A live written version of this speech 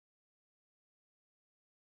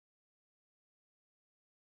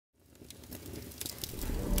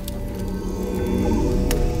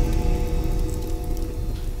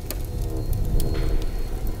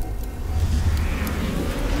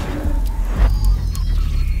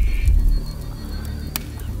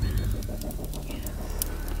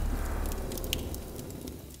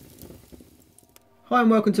Hi and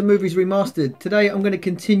welcome to Movies Remastered. Today I'm going to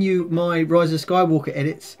continue my Rise of Skywalker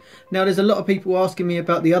edits. Now there's a lot of people asking me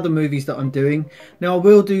about the other movies that I'm doing. Now I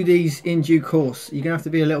will do these in due course. You're going to have to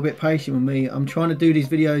be a little bit patient with me. I'm trying to do these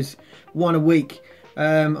videos one a week.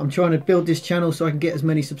 I'm trying to build this channel so I can get as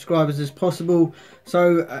many subscribers as possible.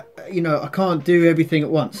 So, you know, I can't do everything at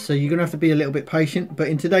once. So you're going to have to be a little bit patient. But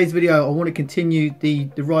in today's video, I want to continue the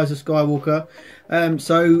Rise of Skywalker.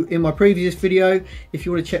 So in my previous video, if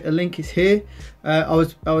you want to check the link, it's here. I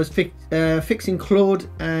was fixing Claude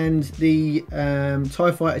and the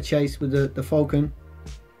TIE fighter chase with the Falcon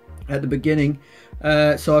at the beginning.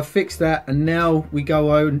 So I fixed that, and now we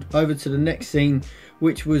go over to the next scene,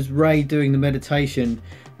 which was Rey doing the meditation.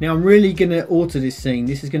 Now I'm really going to alter this scene.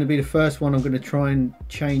 This is going to be the first one I'm going to try and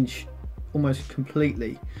change almost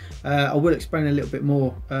completely. I will explain a little bit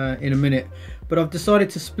more in a minute, but I've decided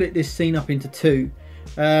to split this scene up into two.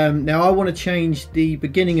 Now I want to change the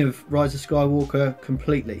beginning of Rise of Skywalker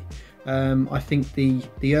completely. I think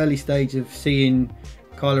the early stage of seeing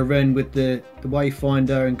Kylo Ren with the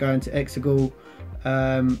Wayfinder and going to Exegol,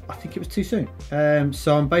 I think it was too soon.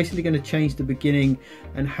 So I'm basically going to change the beginning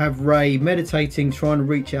and have Rey meditating, trying to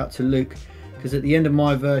reach out to Luke, because at the end of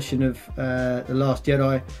my version of The Last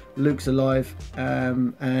Jedi, Luke's alive,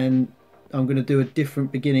 and I'm going to do a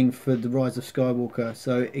different beginning for the Rise of Skywalker,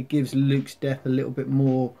 so it gives Luke's death a little bit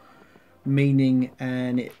more meaning,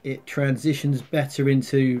 and it transitions better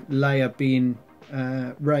into Leia being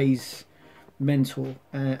Rey's mentor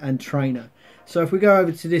and trainer. So if we go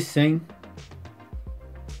over to this scene,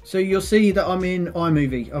 so you'll see that I'm in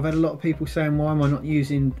iMovie. I've had a lot of people saying, why am I not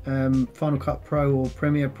using Final Cut Pro or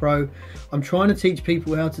Premiere Pro? I'm trying to teach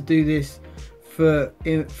people how to do this for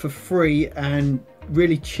free and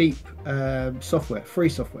really cheap software, free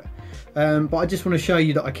software. But I just want to show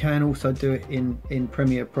you that I can also do it in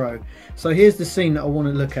Premiere Pro. So here's the scene that I want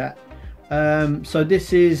to look at. So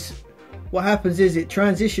this is what happens is it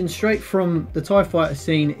transitions straight from the TIE fighter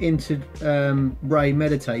scene into Rey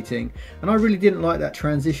meditating, and I really didn't like that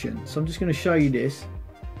transition, so I'm just going to show you this.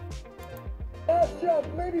 Last jump,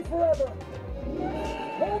 maybe forever.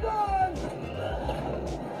 Hold on.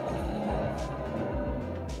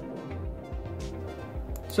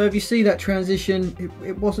 So if you see that transition,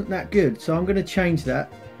 it wasn't that good, so I'm going to change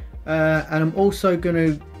that, and I'm also going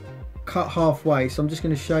to cut halfway, so I'm just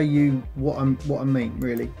going to show you what I mean.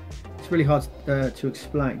 Really, it's really hard to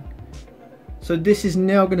explain. So this is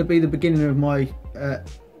now going to be the beginning of my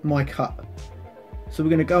my cut. So we're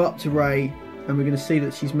going to go up to Rey, and we're going to see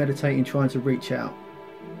that she's meditating, trying to reach out.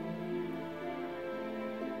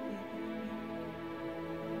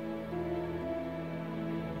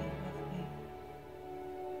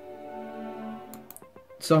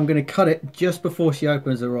 So I'm going to cut it just before she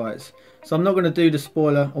opens her eyes. So I'm not going to do the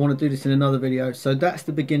spoiler. I want to do this in another video. So that's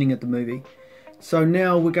the beginning of the movie. So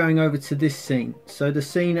now we're going over to this scene. So the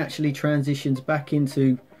scene actually transitions back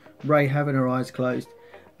into Rey having her eyes closed,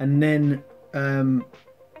 and then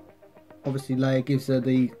obviously Leia gives her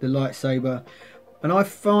the lightsaber, and I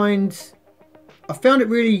found it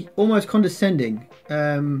really almost condescending,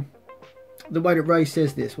 the way that Rey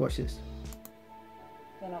says this. Watch this.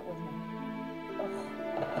 They're not with me.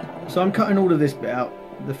 So I'm cutting all of this bit out,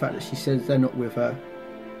 the fact that she says they're not with her.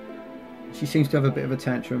 She seems to have a bit of a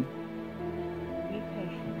tantrum. Be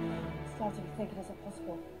patient. Starting to think it isn't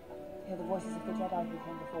possible. Hear the voices of the Jedi who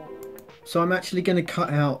came before. So I'm actually going to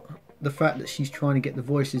cut out the fact that she's trying to get the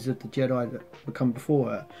voices of the Jedi that would come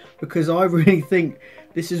before her, because I really think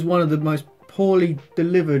this is one of the most poorly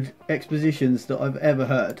delivered expositions that I've ever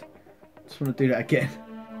heard. Just want to do that again.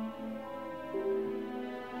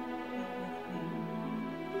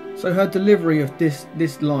 So her delivery of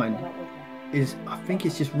this line is, I think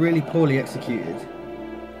it's just really poorly executed.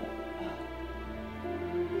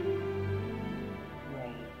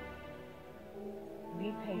 Rey.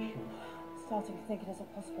 Be patient. Starting to think it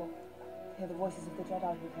isn't possible. Hear the voices of the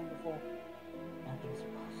Jedi who came before. Nothing's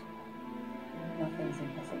impossible. Nothing's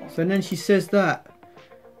impossible. So then she says that,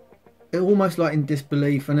 almost like in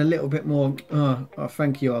disbelief, and a little bit more, oh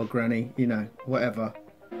thank you, old granny, you know, whatever.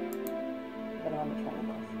 But I'm a trainer.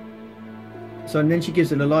 So and then she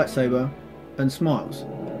gives her the lightsaber and smiles,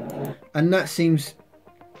 and that seems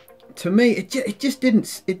to me it didn't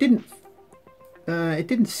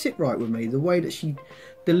sit right with me, the way that she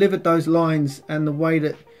delivered those lines and the way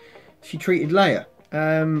that she treated Leia.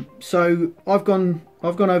 So I've gone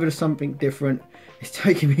over to something different. It's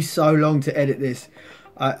taken me so long to edit this.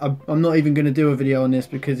 I'm not even going to do a video on this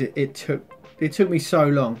because it took me so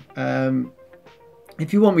long.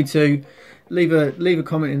 If you want me to, leave a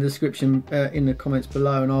comment in the description, in the comments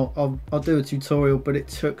below, and I'll do a tutorial. But it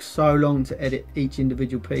took so long to edit each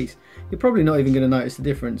individual piece. You're probably not even going to notice the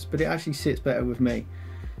difference, but it actually sits better with me.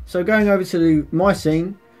 So going over to my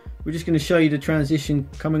scene, we're just going to show you the transition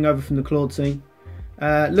coming over from the Claude scene.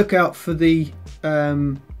 Look out for the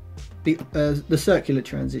circular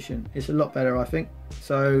transition. It's a lot better, I think.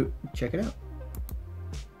 So check it out.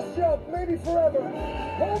 Jump, maybe forever.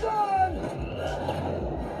 Hold on.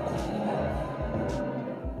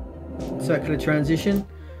 Circular transition.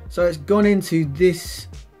 So it's gone into this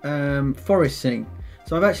forest scene.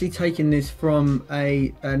 So I've actually taken this from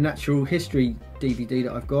a natural history DVD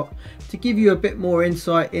that I've got to give you a bit more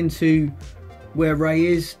insight into where Rey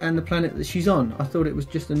is and the planet that she's on. I thought it was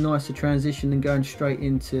just a nicer transition than going straight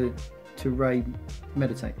into Rey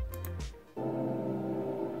meditate.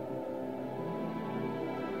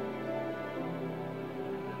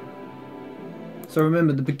 So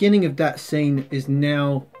remember, the beginning of that scene is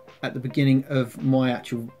now at the beginning of my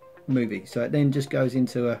actual movie. So it then just goes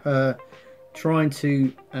into her trying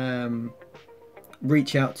to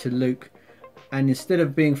reach out to Luke, and instead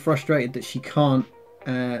of being frustrated that she can't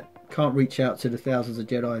reach out to the thousands of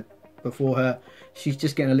Jedi before her, she's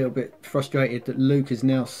just getting a little bit frustrated that Luke is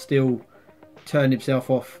now still turned himself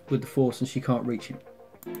off with the Force and she can't reach him.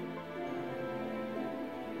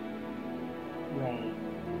 Rey,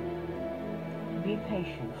 be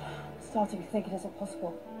patient. I'm starting to think it isn't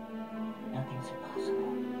possible. Nothing's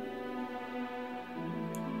impossible.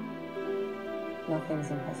 Nothing's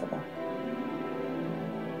impossible.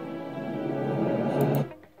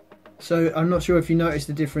 So I'm not sure if you noticed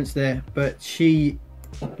the difference there, but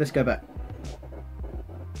let's go back.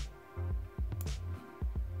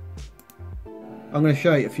 I'm going to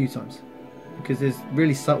show you a few times because there's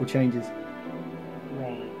really subtle changes.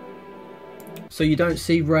 Rey. So you don't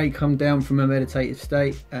see Rey come down from a meditative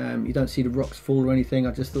state. You don't see the rocks fall or anything.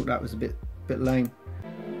 I just thought that was a bit lame.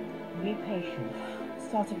 Be patient. I'm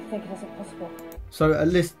starting to think it isn't possible. So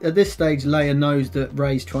at this stage, Leia knows that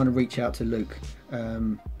Rey's trying to reach out to Luke.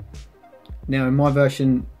 Now in my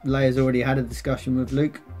version, Leia's already had a discussion with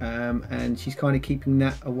Luke, and she's kind of keeping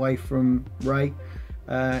that away from Rey.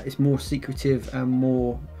 It's more secretive and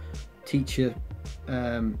more teacher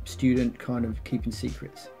student kind of keeping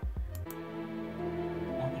secrets.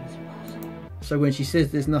 Nothing's impossible. So when she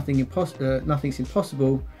says there's nothing's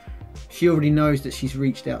impossible, she already knows that she's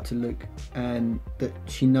reached out to Luke, and that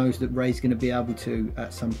she knows that Rey's going to be able to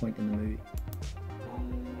at some point in the movie.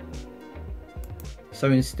 So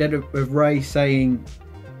instead of Rey saying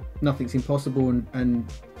nothing's impossible and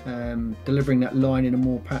delivering that line in a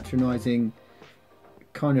more patronising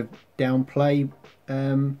kind of downplay,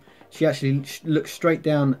 she actually looks straight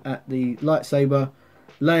down at the lightsaber.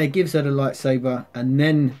 Leia gives her the lightsaber, and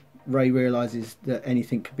then Rey realises that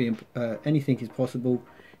anything is possible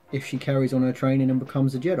if she carries on her training and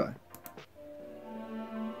becomes a Jedi.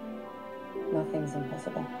 Nothing's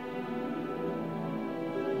impossible.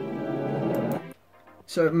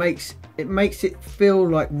 So it makes it feel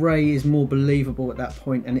like Rey is more believable at that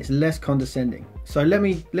point, and it's less condescending. So let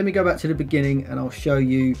me go back to the beginning, and I'll show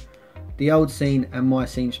you the old scene and my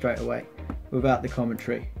scene straight away without the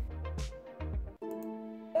commentary.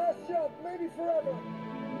 Last jump, maybe forever.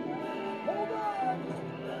 Hold on.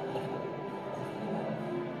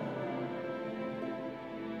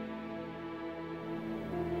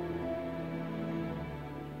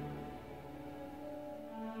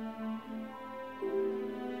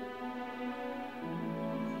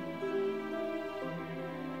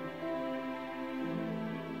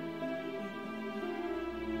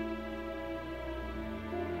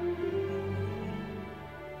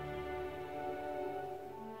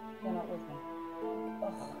 You're not with me.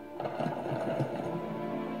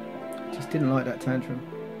 Just didn't like that tantrum.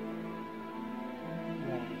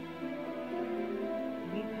 Rey.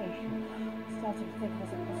 Be patient. I'm starting to think it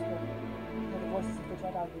isn't possible. Hear the voices of the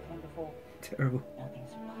Jedi who came before. Terrible.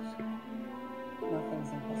 Nothing's impossible. Nothing's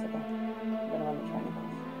impossible. Then I'm the training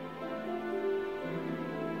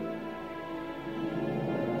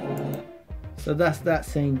boss. So that's that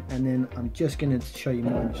scene, and then I'm just going to show you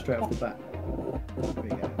mine straight off the bat. There we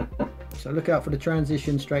go. So look out for the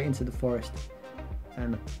transition straight into the forest,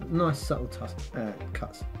 and nice subtle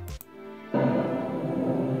cuts.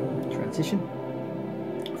 Transition.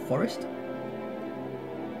 Forest.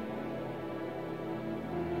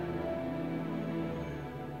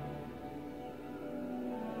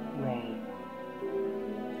 Rey.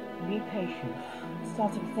 Be patient. I'm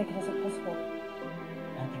starting to think it isn't possible.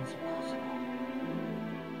 Nothing's impossible.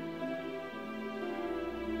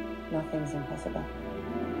 Nothing's impossible.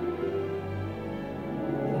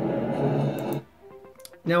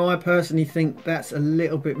 Now I personally think that's a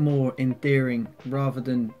little bit more endearing rather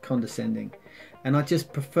than condescending, and I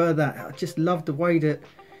just prefer that. I just love the way that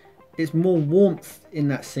it's more warmth in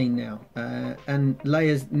that scene now, and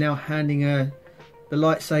Leia's now handing her the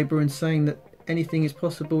lightsaber and saying that anything is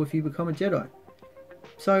possible if you become a Jedi.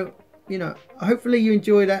 So, you know, hopefully you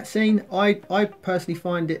enjoy that scene. I personally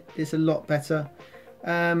find it's a lot better,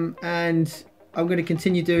 and I'm going to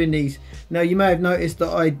continue doing these. Now you may have noticed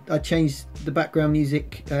that I changed the background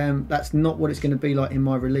music. That's not what it's going to be like in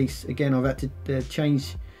my release. Again, I've had to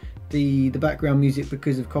change the background music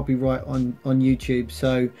because of copyright on YouTube.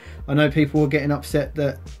 So I know people are getting upset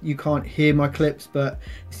that you can't hear my clips, but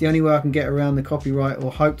it's the only way I can get around the copyright, or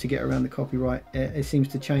hope to get around the copyright. It seems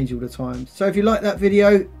to change all the time. So if you like that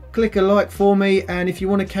video, click a like for me, and if you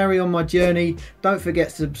want to carry on my journey, don't forget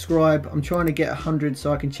to subscribe. I'm trying to get 100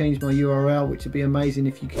 so I can change my URL, which would be amazing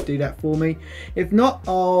if you could do that for me. If not,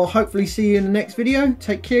 I'll hopefully see you in the next video.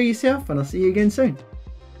 Take care of yourself, and I'll see you again soon.